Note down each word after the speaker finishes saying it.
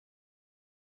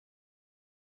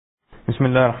بسم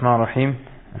الله الرحمن الرحيم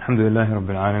الحمد لله رب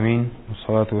العالمين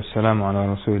والصلاة والسلام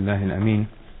على رسول الله الأمين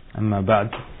أما بعد.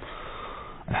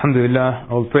 Alhamdulillah,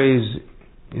 all praise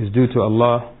is due to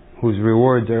Allah whose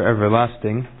rewards are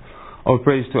everlasting. All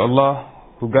praise to Allah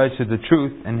who guides to the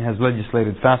truth and has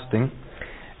legislated fasting.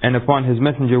 And upon His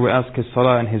Messenger we ask His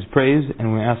salah and His praise,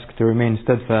 and we ask to remain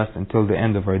steadfast until the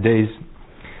end of our days.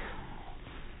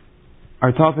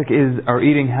 Our topic is our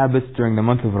eating habits during the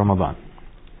month of Ramadan.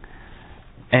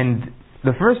 And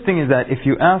the first thing is that if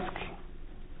you ask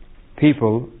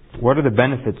people what are the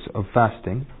benefits of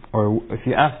fasting, or if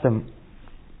you ask them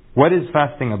what is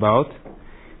fasting about,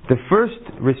 the first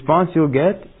response you'll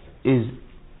get is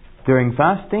during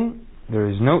fasting there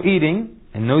is no eating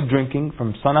and no drinking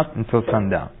from sunup until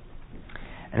sundown.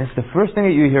 And it's the first thing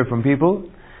that you hear from people,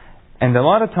 and a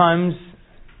lot of times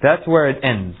that's where it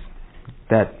ends.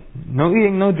 That no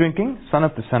eating, no drinking,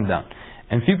 sunup to sundown.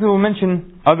 And few people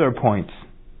mention other points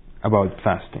about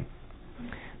fasting.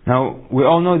 Now, we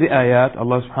all know the ayat.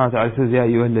 Allah subhanahu wa ta'ala says, يَا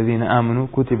أَيُّهَا الَّذِينَ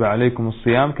آمَنُوا كُتِبَ عَلَيْكُمُ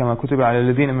الصِّيَامُ كَمَا كُتِبَ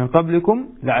عَلَى الَّذِينَ مِنْ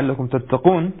قَبْلِكُمْ لَعَلَّكُمْ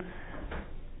تَتَّقُونَ.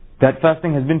 That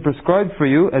fasting has been prescribed for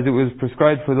you as it was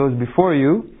prescribed for those before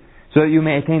you, so that you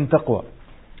may attain taqwa.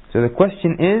 So the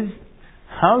question is,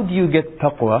 how do you get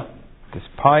taqwa, this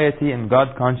piety and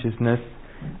God consciousness,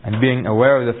 and being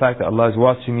aware of the fact that Allah is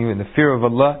watching you and the fear of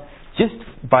Allah, just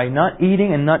by not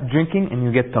eating and not drinking, and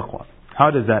you get taqwa? How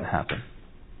does that happen?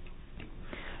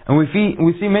 And we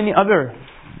see many other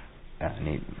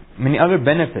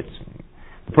benefits.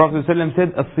 The Prophet ﷺ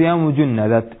said, "As-siyamu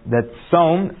junnah," that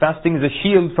Sawm, fasting, is a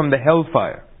shield from the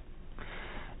hellfire.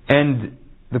 And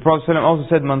the Prophet ﷺ also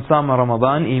said, "Man sama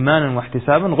Ramadan imanan wa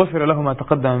ihtisaban, ghufira lahu ma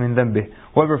taqaddama min dhanbih."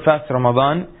 Whoever fasts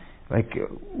Ramadan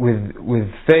with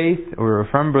faith or a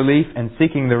firm belief and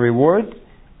seeking the reward,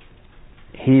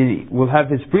 he will have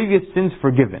his previous sins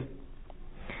forgiven.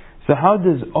 So how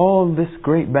does all this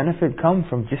great benefit come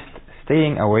from just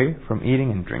staying away from eating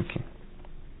and drinking?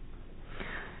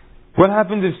 What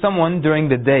happens if someone during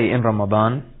the day in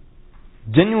Ramadan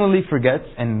genuinely forgets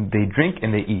and they drink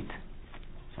and they eat?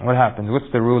 What happens?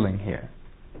 What's the ruling here?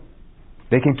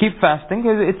 They can keep fasting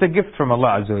because it's a gift from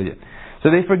Allah Azza wa Jal.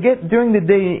 So they forget during the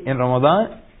day in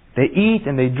Ramadan, they eat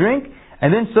and they drink,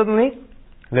 and then suddenly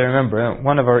they remember.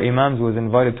 One of our Imams was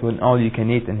invited to an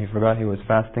all-you-can-eat and he forgot he was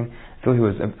fasting. So he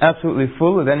was absolutely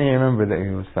full, and then he remembered that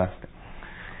he was fasting.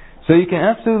 So you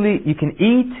can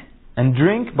eat and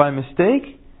drink by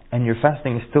mistake, and your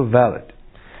fasting is still valid.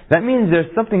 That means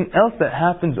there's something else that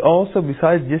happens also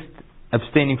besides just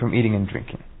abstaining from eating and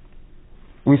drinking.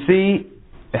 We see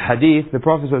a hadith, the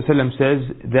Prophet ﷺ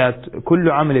says that كل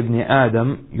عمل ابن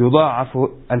آدم يضاعف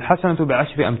الحسنة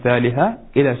بعشر أمثالها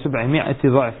إلى 700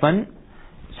 ضعفا.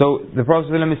 So the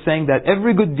Prophet ﷺ is saying that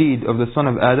every good deed of the son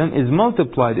of Adam is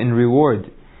multiplied in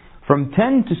reward from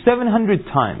 10 to 700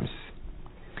 times,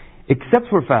 except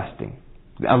for fasting.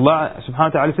 Allah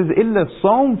subhanahu wa ta'ala says, إِلَّا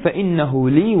الصَّوْمُ فَإِنَّهُ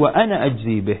لِي وَأَنَا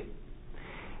أَجْزِي بِهِ.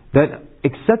 That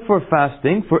except for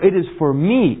fasting, for it is for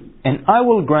me, and I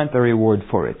will grant a reward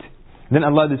for it. Then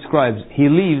Allah describes, He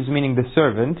leaves, meaning the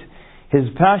servant, his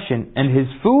passion and his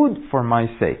food for my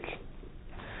sake.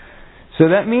 So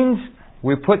that means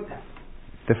we put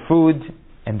the food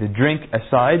and the drink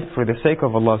aside for the sake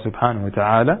of Allah subhanahu wa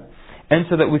ta'ala, and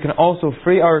so that we can also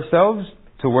free ourselves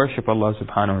to worship Allah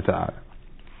subhanahu wa ta'ala.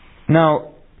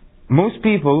 Now, most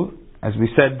people, as we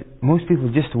said, most people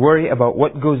just worry about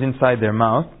what goes inside their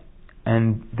mouth,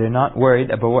 and they're not worried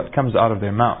about what comes out of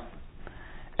their mouth.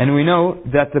 And we know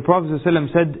that the Prophet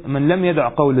ﷺ said, "Man lam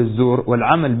yada' qawl az-zur wal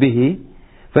 'amal bihi,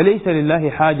 falaysa lillahi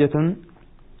hajatun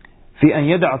fi an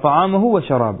yada' ta'amahu wa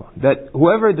sharabahu." That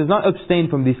whoever does not abstain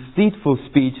from this deceitful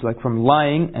speech, like from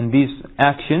lying and these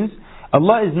actions,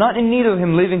 Allah is not in need of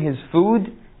him leaving his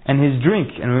food and his drink.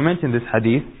 And we mentioned this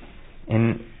hadith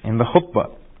in the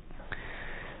khutbah.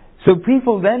 So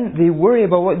people then, they worry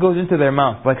about what goes into their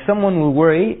mouth. Like someone will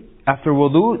worry, after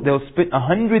wudu, they'll spit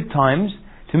 100 times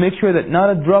to make sure that not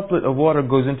a droplet of water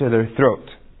goes into their throat.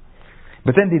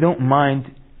 But then they don't mind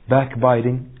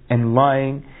backbiting and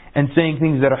lying and saying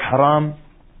things that are haram,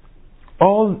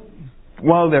 all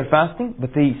while they're fasting,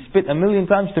 but they spit 1,000,000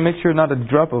 times to make sure not a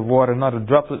drop of water, not a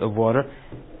droplet of water.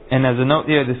 And as a note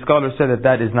here, the scholar said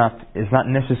that is not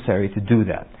necessary to do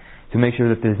that, to make sure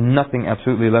that there's nothing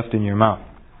absolutely left in your mouth.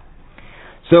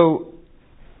 So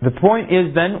the point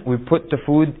is then, we put the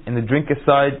food and the drink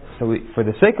aside for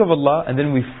the sake of Allah, and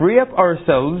then we free up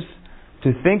ourselves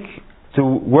to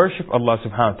worship Allah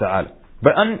subhanahu wa ta'ala.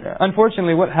 But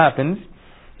unfortunately what happens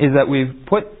is that we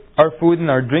put our food and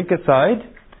our drink aside,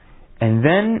 and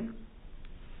then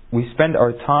we spend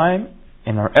our time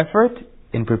and our effort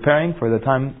in preparing for the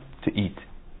time to eat.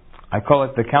 I call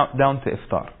it the countdown to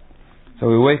iftar. So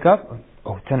we wake up,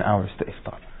 10 hours to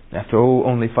iftar. After,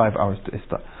 only 5 hours to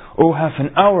iftar. Half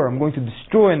an hour, I'm going to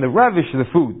destroy and ravish the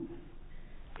food.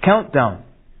 Countdown.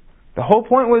 The whole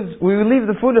point was we leave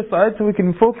the food aside so we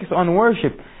can focus on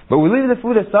worship. But we leave the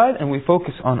food aside and we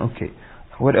focus on,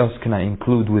 what else can I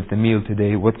include with the meal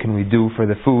today? What can we do for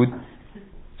the food?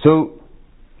 So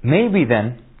maybe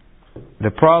then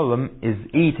the problem is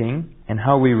eating and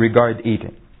how we regard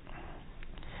eating.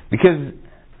 Because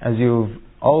as you've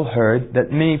all heard,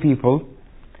 that many people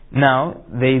now,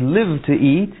 they live to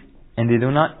eat and they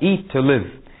do not eat to live.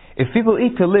 If people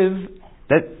eat to live,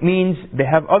 that means they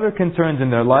have other concerns in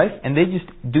their life and they just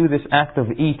do this act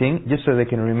of eating just so they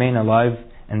can remain alive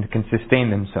and can sustain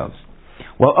themselves.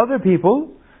 While other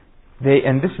people,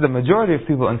 and this is the majority of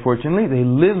people unfortunately, they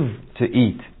live to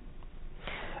eat.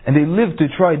 And they live to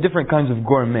try different kinds of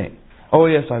gourmet.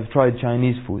 Yes, I've tried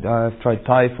Chinese food, I've tried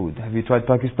Thai food, have you tried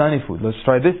Pakistani food? Let's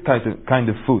try this kind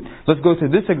of food. Let's go to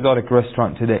this exotic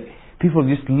restaurant today. People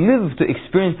just live to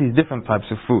experience these different types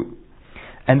of food.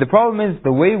 And the problem is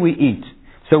the way we eat.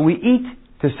 So we eat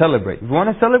to celebrate. If we want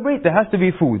to celebrate, there has to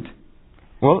be food.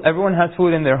 Well, everyone has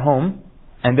food in their home,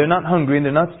 and they're not hungry and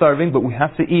they're not starving, but we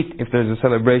have to eat if there's a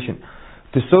celebration.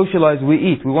 To socialize, we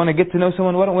eat. We want to get to know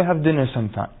someone, why don't we have dinner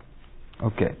sometime?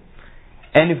 Okay.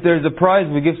 And if there's a prize,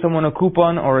 we give someone a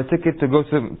coupon or a ticket to go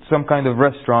to some kind of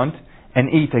restaurant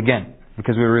and eat again,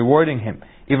 because we're rewarding him,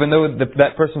 even though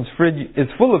that person's fridge is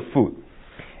full of food.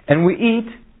 And we eat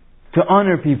to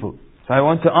honor people. So I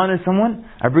want to honor someone,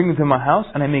 I bring them to my house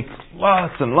and I make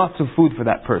lots and lots of food for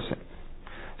that person.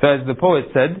 So as the poet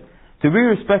said, to be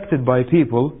respected by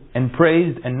people and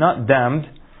praised and not damned,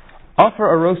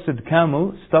 offer a roasted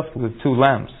camel stuffed with 2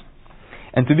 lambs.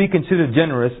 And to be considered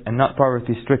generous and not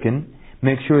poverty-stricken,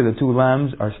 make sure the 2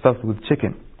 lambs are stuffed with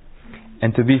chicken.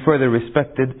 And to be further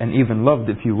respected and even loved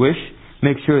if you wish,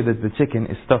 make sure that the chicken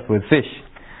is stuffed with fish.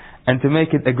 And to make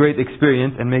it a great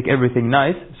experience and make everything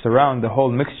nice, surround the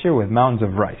whole mixture with mounds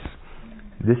of rice.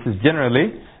 This is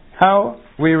generally how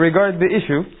we regard the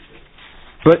issue.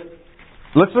 But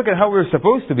let's look at how we're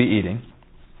supposed to be eating.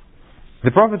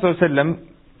 The Prophet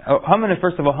ﷺ,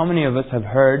 first of all, how many of us have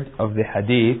heard of the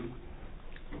hadith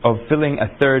of filling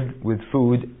a third with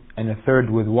food and a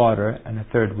third with water and a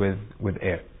third with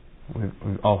air?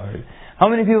 We've all heard. How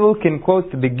many people can quote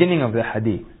the beginning of the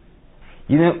hadith?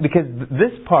 Because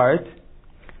this part,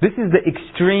 this is the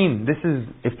extreme. This is,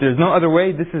 if there's no other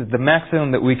way, this is the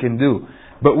maximum that we can do.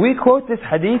 But we quote this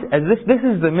hadith as if this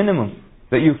is the minimum.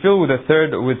 That you fill with a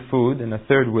third with food and a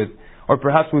third with, or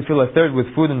perhaps we fill a third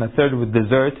with food and a third with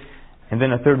dessert, and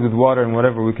then a third with water and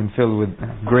whatever we can fill with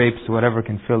grapes, whatever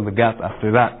can fill the gap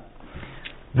after that.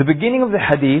 The beginning of the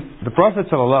hadith, the Prophet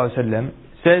ﷺ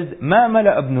says, مَا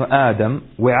مَلَأَ ابْنُ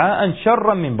آدَمْ وِعَاءً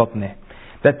شَرًّا مِنْ بَطْنِهِ,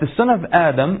 that the son of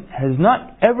Adam has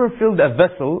not ever filled a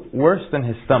vessel worse than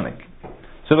his stomach.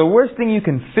 So the worst thing you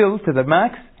can fill to the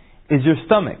max is your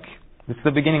stomach. That's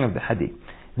the beginning of the hadith.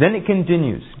 Then it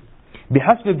continues,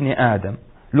 بِحَسْبِ ابْنِ آدَمْ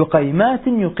لُقَيْمَاتٍ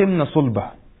يُقِمْنَ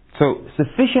صُلْبَهِ. So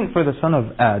sufficient for the son of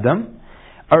Adam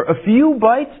are a few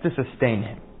bites to sustain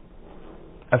him.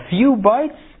 A few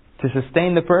bites to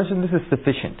sustain the person, this is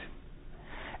sufficient.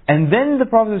 And then the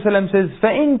Prophet ﷺ says,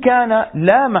 فَإِنْ كَانَ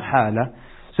لَا مَحَالَةً,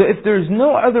 so if there's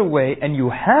no other way and you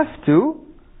have to,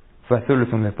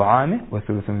 فَثُلُثٌ لِطَعَامِهِ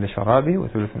وَثُلُثٌ لِشَرَابِهِ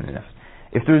وَثُلُثٌ لِنَفْسِهِ.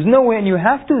 If there's no way and you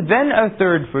have to, then a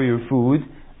third for your food,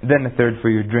 then a third for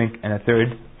your drink, and a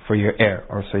third for your air,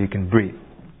 or so you can breathe.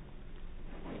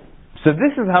 So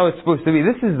this is how it's supposed to be.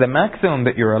 This is the maximum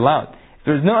that you're allowed. If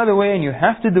there's no other way and you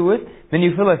have to do it, then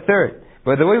you fill a third.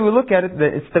 But the way we look at it,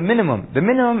 it's the minimum. The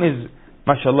minimum is,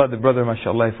 mashallah, the brother,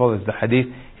 mashallah, he follows the hadith,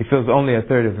 he fills only a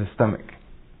third of his stomach.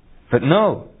 But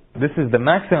no, this is the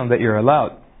maximum that you're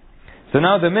allowed. So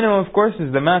now the minimum, of course,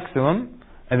 is the maximum,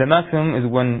 and the maximum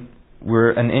is when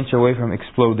we're an inch away from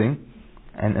exploding,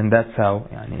 and that's how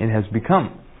it has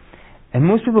become. And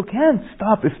most people can't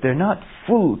stop if they're not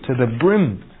full to the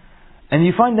brim. And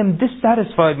you find them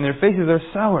dissatisfied and their faces are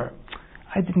sour.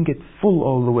 I didn't get full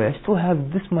all the way, I still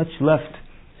have this much left.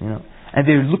 And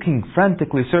they're looking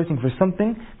frantically, searching for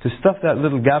something to stuff that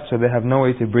little gap so they have no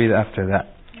way to breathe after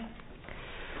that.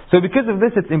 So because of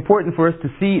this, it's important for us to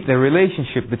see the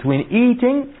relationship between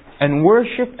eating and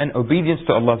worship and obedience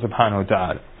to Allah subhanahu wa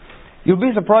ta'ala. You'll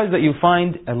be surprised that you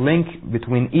find a link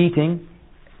between eating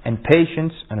and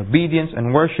patience and obedience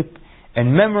and worship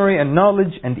and memory and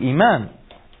knowledge and iman.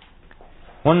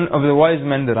 One of the wise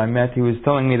men that I met, he was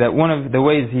telling me that one of the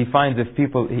ways he finds if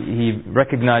people, he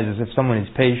recognizes if someone is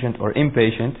patient or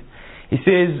impatient, he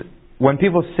says when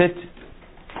people sit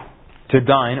to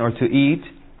dine or to eat,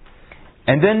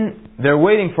 and then they're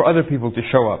waiting for other people to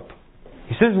show up.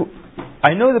 He says,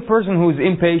 I know the person who is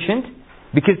impatient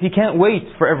because he can't wait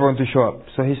for everyone to show up.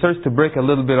 So he starts to break a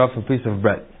little bit off a piece of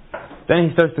bread. Then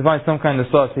he starts to find some kind of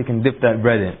sauce he can dip that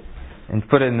bread in and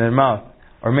put it in their mouth.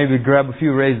 Or maybe grab a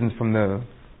few raisins from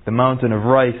the mountain of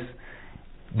rice,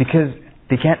 because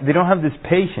they don't have this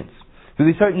patience. So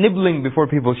they start nibbling before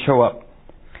people show up.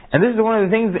 And this is one of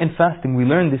the things in fasting, we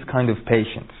learn this kind of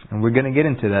patience. And we're going to get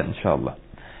into that inshallah.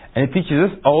 And it teaches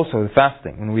us also the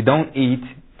fasting. When we don't eat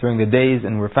during the days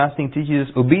and we're fasting, teaches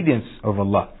us obedience of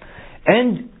Allah.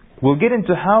 And we'll get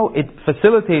into how it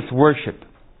facilitates worship.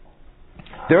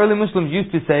 The early Muslims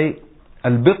used to say,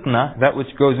 al-bitna, that which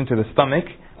goes into the stomach,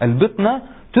 al-bitna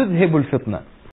tudhibu al-fitna.